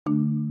Hello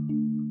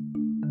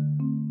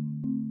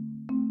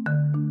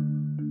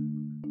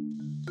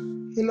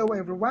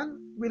everyone,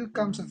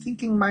 welcome sa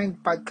Thinking Mind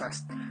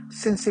Podcast,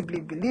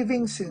 Sensibly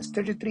Believing since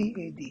 33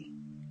 AD.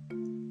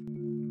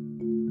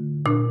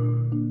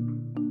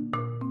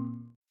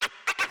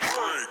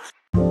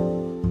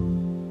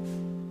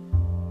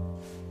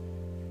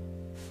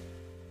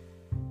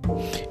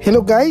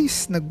 Hello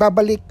guys,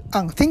 nagbabalik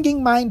ang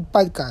Thinking Mind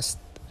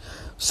Podcast.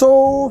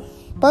 So,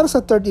 para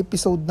sa third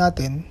episode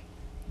natin,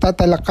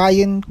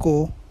 tatalakayin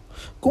ko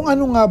kung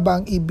ano nga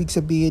ba ang ibig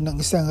sabihin ng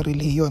isang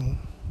relihiyon.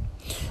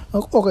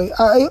 Okay,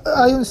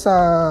 ayon sa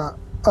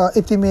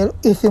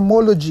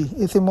etymology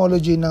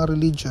ng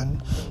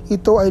religion,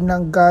 ito ay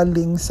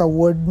nanggaling sa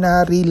word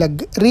na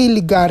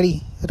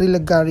religare,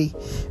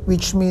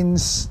 which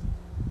means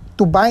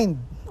to bind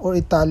or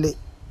itali.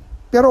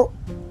 Pero,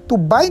 to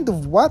bind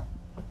of what?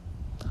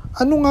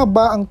 Ano nga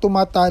ba ang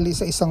tumatali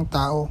sa isang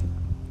tao?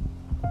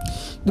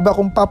 Diba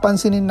kung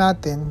papansinin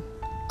natin,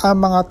 ang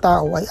mga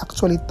tao ay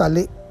actually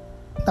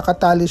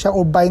nakatali siya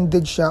o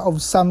binded siya of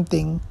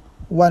something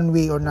one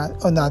way or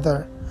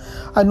another.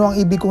 Ano ang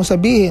ibig kong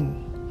sabihin?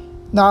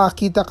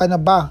 Nakakita ka na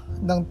ba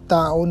ng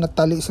tao na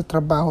tali sa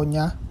trabaho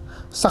niya,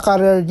 sa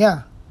career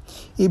niya?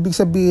 Ibig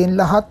sabihin,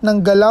 lahat ng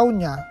galaw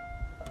niya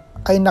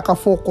ay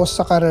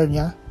nakafocus sa career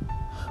niya.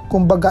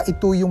 Kumbaga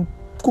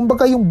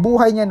yung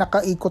buhay niya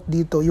nakaikot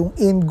dito, yung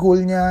end goal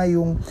niya,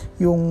 yung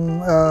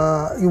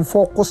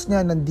focus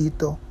niya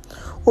nandito.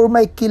 Or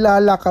may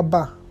kilala ka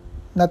ba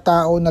na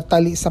tao na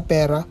tali sa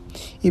pera?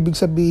 Ibig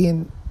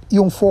sabihin,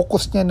 yung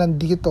focus niya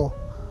nandito,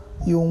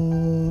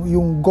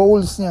 yung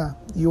goals niya,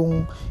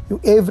 yung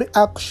every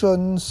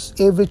actions,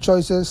 every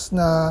choices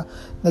na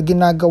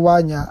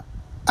ginagawa niya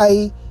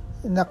ay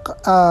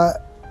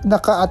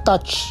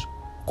naka-attach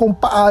kung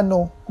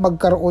paano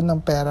magkaroon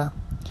ng pera.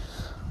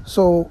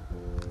 So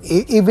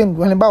even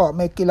halimbawa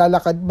may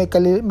kilala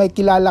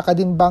ka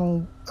din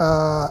bang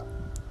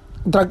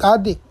drug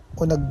addict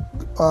o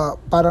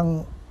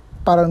parang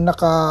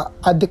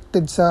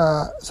naka-addicted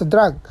sa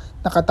drug,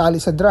 nakatali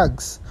sa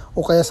drugs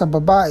o kaya sa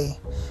babae.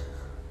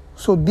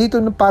 So dito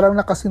parang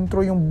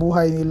nakasentro yung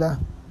buhay nila.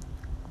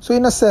 So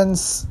in a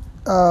sense,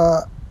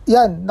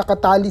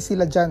 nakatali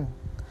sila dyan.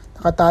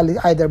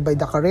 Nakatali either by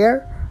the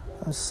career,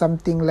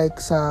 something like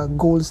sa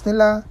goals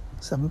nila,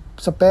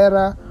 sa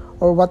pera,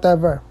 or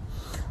whatever.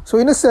 So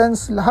in a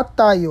sense, lahat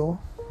tayo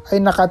ay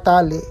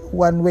nakatali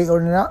one way or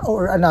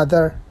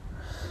another.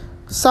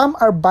 Some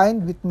are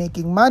bind with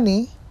making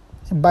money,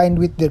 bind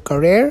with their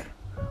career,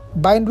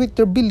 bind with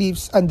their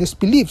beliefs and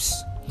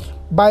disbeliefs,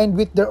 bind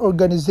with their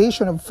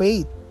organization of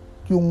faith.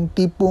 Yung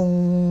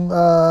tipong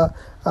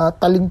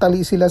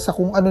taling-tali sila sa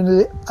kung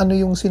ano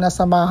yung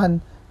sinasamahan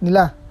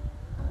nila.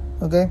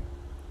 Okay?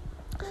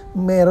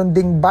 Meron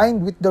ding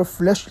bind with their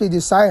fleshly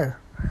desire.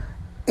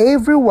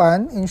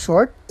 Everyone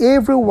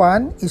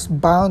is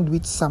bound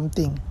with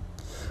something.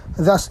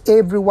 Thus,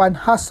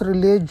 everyone has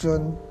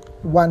religion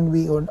one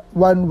way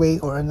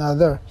or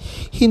another.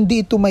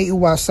 Hindi ito may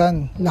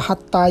iwasan. Lahat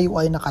tayo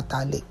ay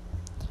nakatali.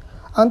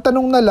 Ang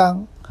tanong na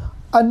lang,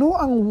 ano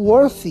ang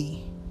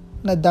worthy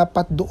na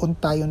dapat doon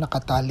tayo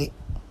nakatali?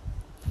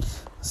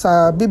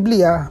 Sa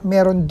Biblia,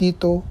 meron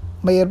ito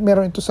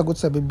sagot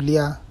sa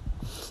Biblia.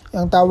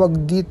 Ang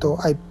tawag dito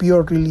ay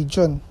pure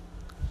religion.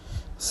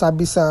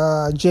 Sabi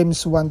sa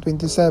James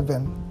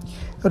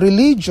 1:27,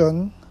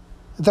 religion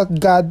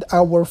that God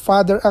our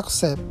Father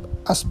accept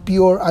as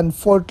pure and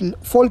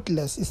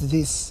faultless is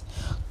this: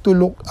 to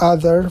look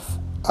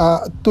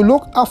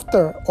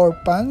after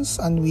orphans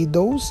and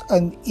widows,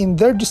 and in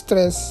their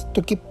distress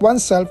to keep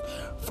oneself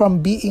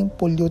from being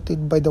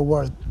polluted by the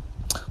world.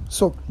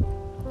 So,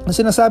 ang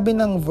sinasabi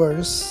ng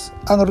verse,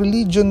 ang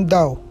religion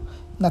daw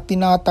na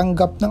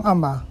tinatanggap ng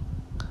Ama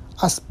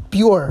as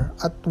pure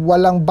at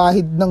walang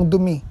bahid ng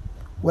dumi,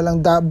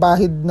 walang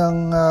bahid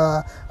ng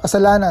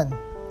kasalanan,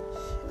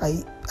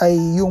 ay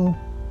yung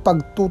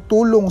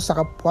pagtutulong sa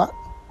kapwa,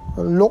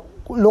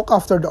 look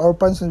after the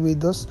orphans and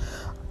widows,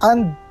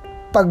 and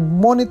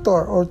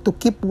pag-monitor or to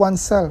keep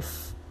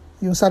oneself,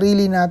 yung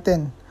sarili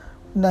natin,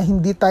 na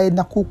hindi tayo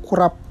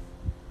nakukurap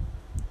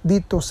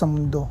dito sa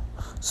mundo.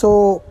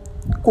 So,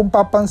 kung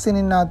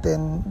papansinin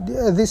natin,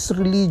 this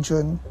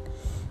religion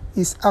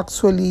is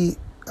actually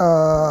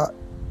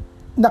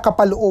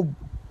nakapaloob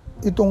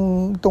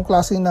itong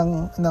klase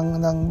ng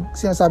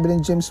sinasabi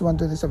ng James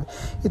 1:27.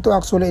 Ito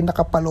actually ay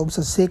nakapaloob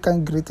sa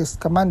second greatest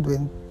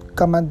commandment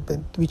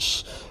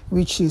which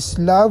is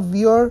love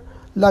your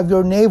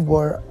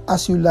neighbor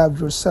as you love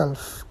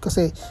yourself.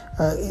 Kasi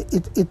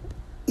it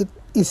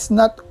is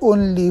not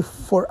only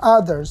for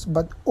others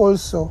but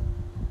also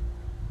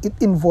it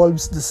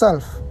involves the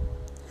self.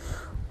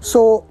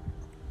 So,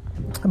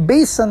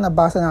 based sa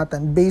nabasa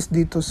natin, based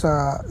dito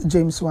sa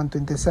James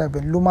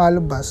 1:27,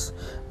 lumalabas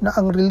na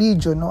ang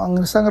religion o ang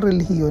isang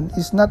relihiyon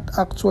is not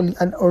actually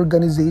an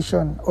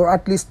organization, or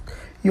at least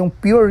yung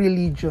pure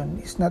religion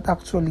is not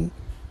actually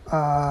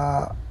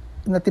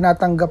na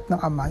tinatanggap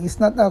ng Ama, is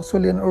not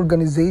actually an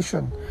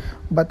organization,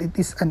 but it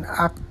is an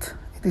act.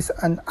 It is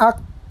an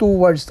act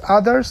towards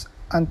others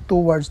and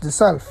towards the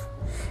self.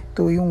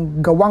 to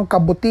yung gawang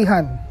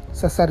kabutihan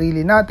sa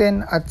sarili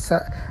natin at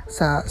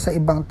sa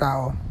ibang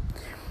tao.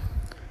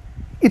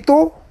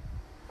 Ito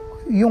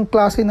yung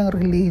klase ng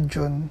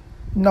religion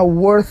na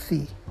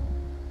worthy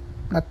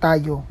na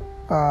tayo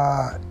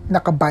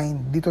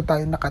nakabind, dito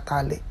tayo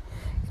nakatali.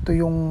 Ito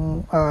yung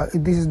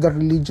this is the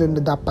religion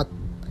na dapat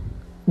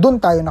doon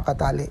tayo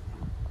nakatali.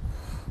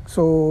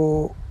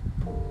 So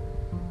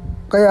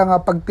kaya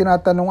nga pag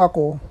tinatanong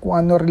ako kung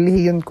ano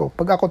relihiyon ko,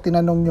 pag ako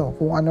tinanong nyo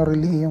kung ano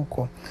relihiyon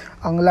ko,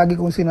 ang lagi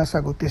kong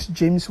sinasagot is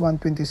James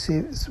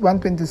 1:27,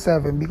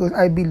 because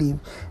I believe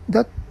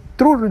that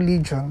true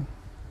religion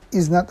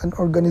is not an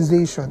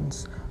organization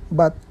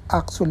but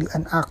actually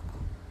an act.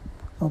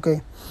 Okay?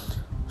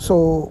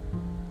 So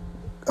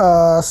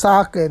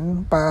sa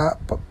akin para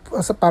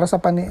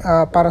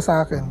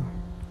sa akin,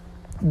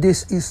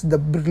 this is the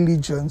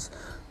religions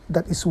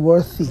that is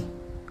worthy.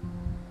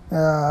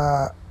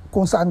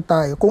 Kung saan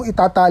tayo, kung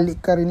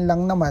itatali ka rin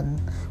lang naman,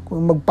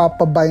 kung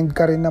magpapabind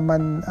ka rin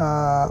naman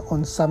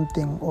on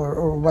something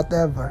or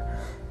whatever,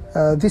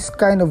 this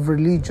kind of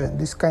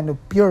religion, this kind of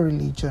pure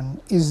religion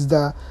is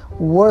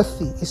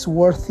worthy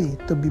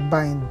to be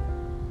bind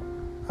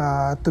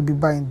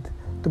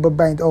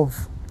of.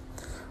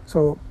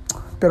 So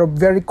pero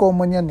very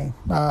common yan eh.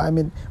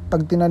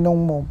 Pag tinanong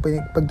mo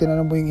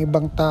yung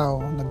ibang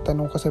tao,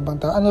 nagtanong ka sa ibang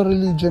tao, ano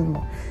religion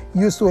mo?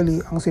 Usually,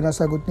 ang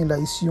sinasagot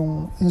nila is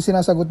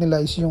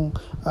yung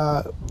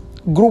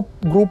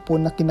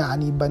grupo na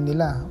kinaaniban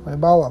nila.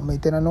 Halimbawa,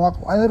 may tinanong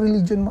ako, ano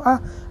religion mo?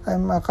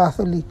 I'm a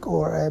Catholic,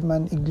 or I'm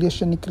an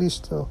Iglesia ni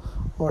Cristo,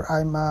 or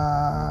I'm a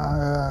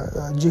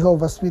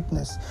Jehovah's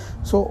Witness.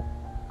 So,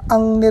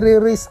 ang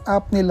nire-raise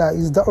up nila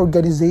is the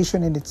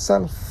organization in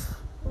itself.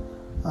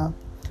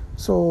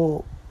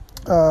 So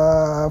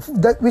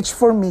that which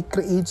for me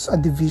creates a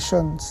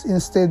division,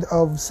 instead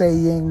of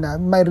saying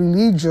na my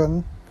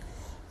religion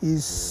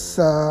is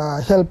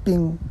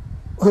helping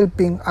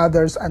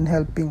others and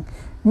helping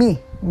me,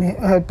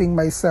 helping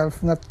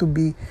myself not to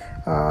be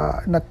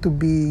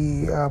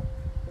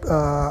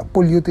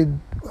polluted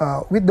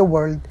with the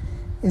world.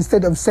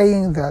 Instead of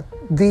saying that,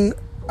 they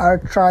are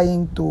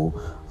trying to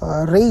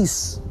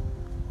raise,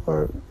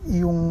 or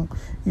ang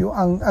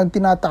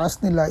tinataas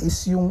nila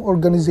is yung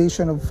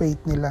organization of faith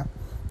nila,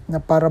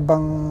 na para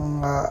bang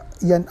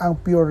yan ang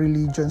pure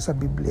religion sa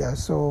Biblia.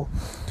 So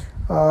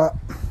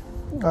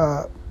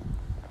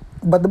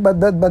but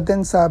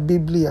then sa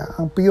Biblia,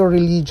 ang pure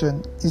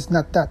religion is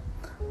not that.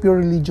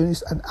 Pure religion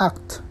is an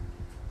act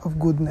of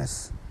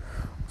goodness.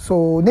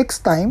 So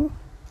next time,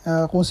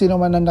 kung sino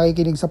man ang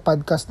nakikinig sa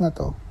podcast na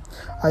to,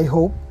 I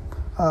hope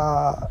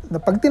na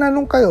pag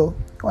tinanong kayo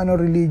kung ano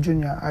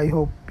religion niya, I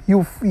hope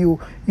you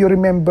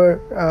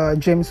remember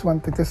James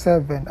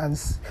 1:27 and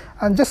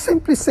just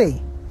simply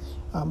say,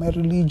 my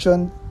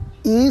religion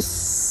is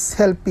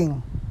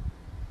helping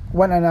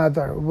one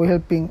another,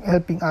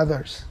 helping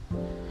others.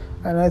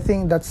 And I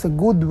think that's a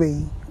good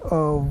way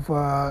of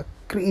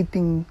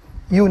creating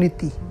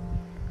unity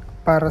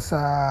para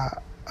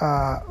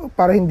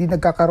hindi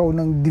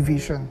nagkakaroon ng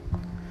division.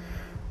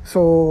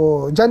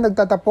 So, dyan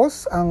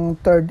nagtatapos ang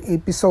third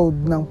episode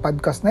ng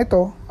podcast na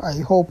ito.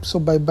 I hope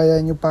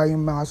subaybayan nyo pa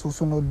yung mga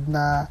susunod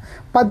na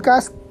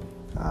podcast.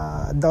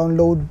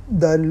 Download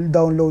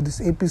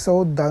this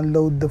episode,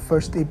 download the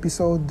first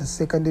episode, the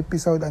second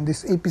episode, and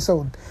this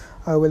episode.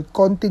 I will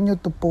continue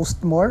to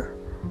post more.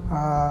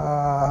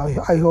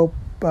 I hope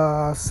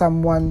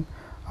someone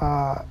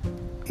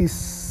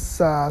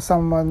is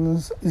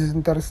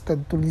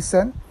interested to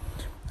listen.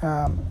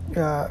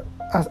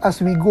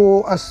 As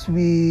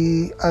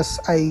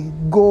I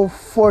go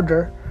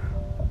further,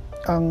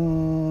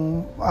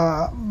 ang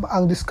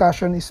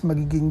discussion is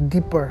magiging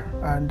deeper,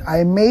 and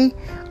I may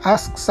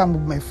ask some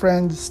of my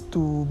friends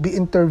to be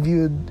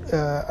interviewed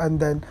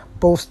and then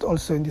post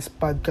also in this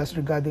podcast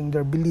regarding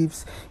their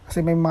beliefs,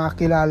 kasi may mga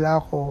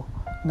kilala ko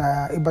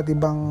na iba't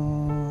ibang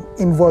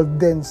involved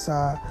din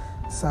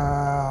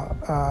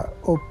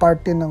o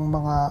parte ng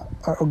mga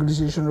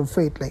organization of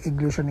faith like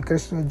Iglesia ni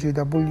Cristo,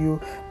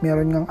 JW,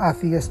 meron ngang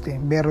atheist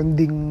meron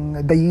ding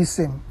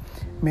deism,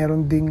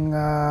 meron ding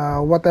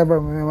whatever,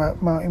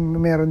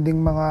 meron ding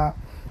mga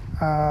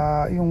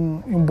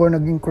yung born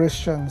again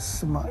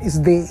Christians,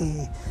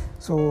 SDA.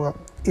 So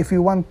if you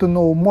want to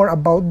know more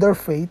about their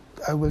faith,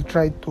 I will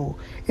try to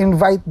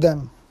invite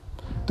them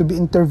to be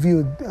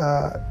interviewed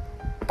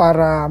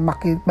para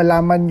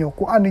malaman nyo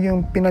kung ano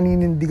yung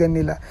pinaninindigan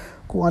nila,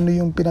 kung ano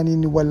yung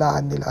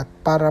pinaniniwalaan nila, at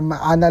para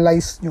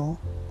ma-analyze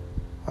nyo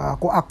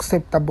kung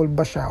acceptable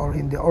ba siya or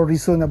hindi, or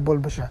reasonable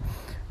ba siya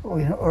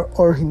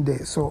or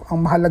hindi. So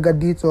ang mahalaga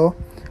dito,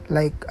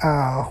 like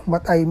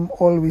what I'm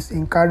always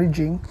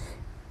encouraging,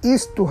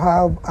 is to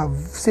have a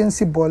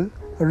sensible,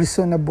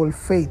 reasonable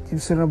faith,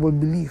 reasonable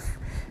belief.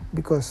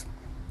 Because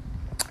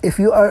if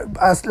you are,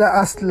 as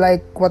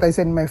like what I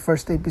said in my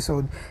first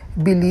episode,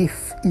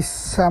 belief is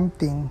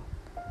something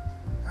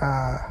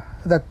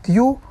that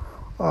you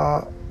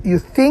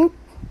think,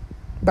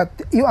 but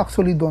you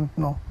actually don't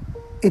know.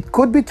 It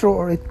could be true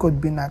or it could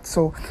be not.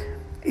 So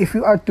if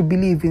you are to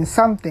believe in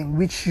something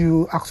which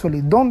you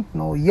actually don't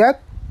know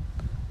yet,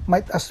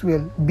 might as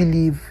well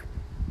believe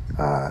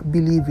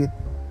it,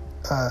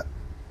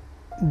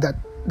 that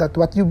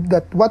what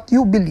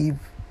you believe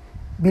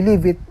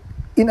it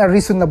in a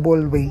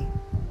reasonable way.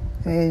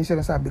 Yung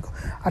sinasabi ko,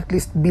 at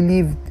least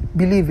believe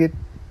it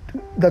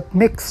that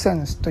makes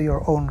sense to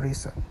your own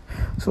reason.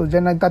 So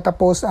dyan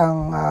nagtatapos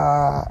ang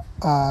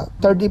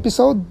third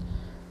episode.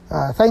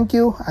 Thank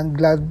you, and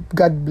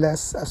God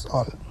bless us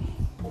all.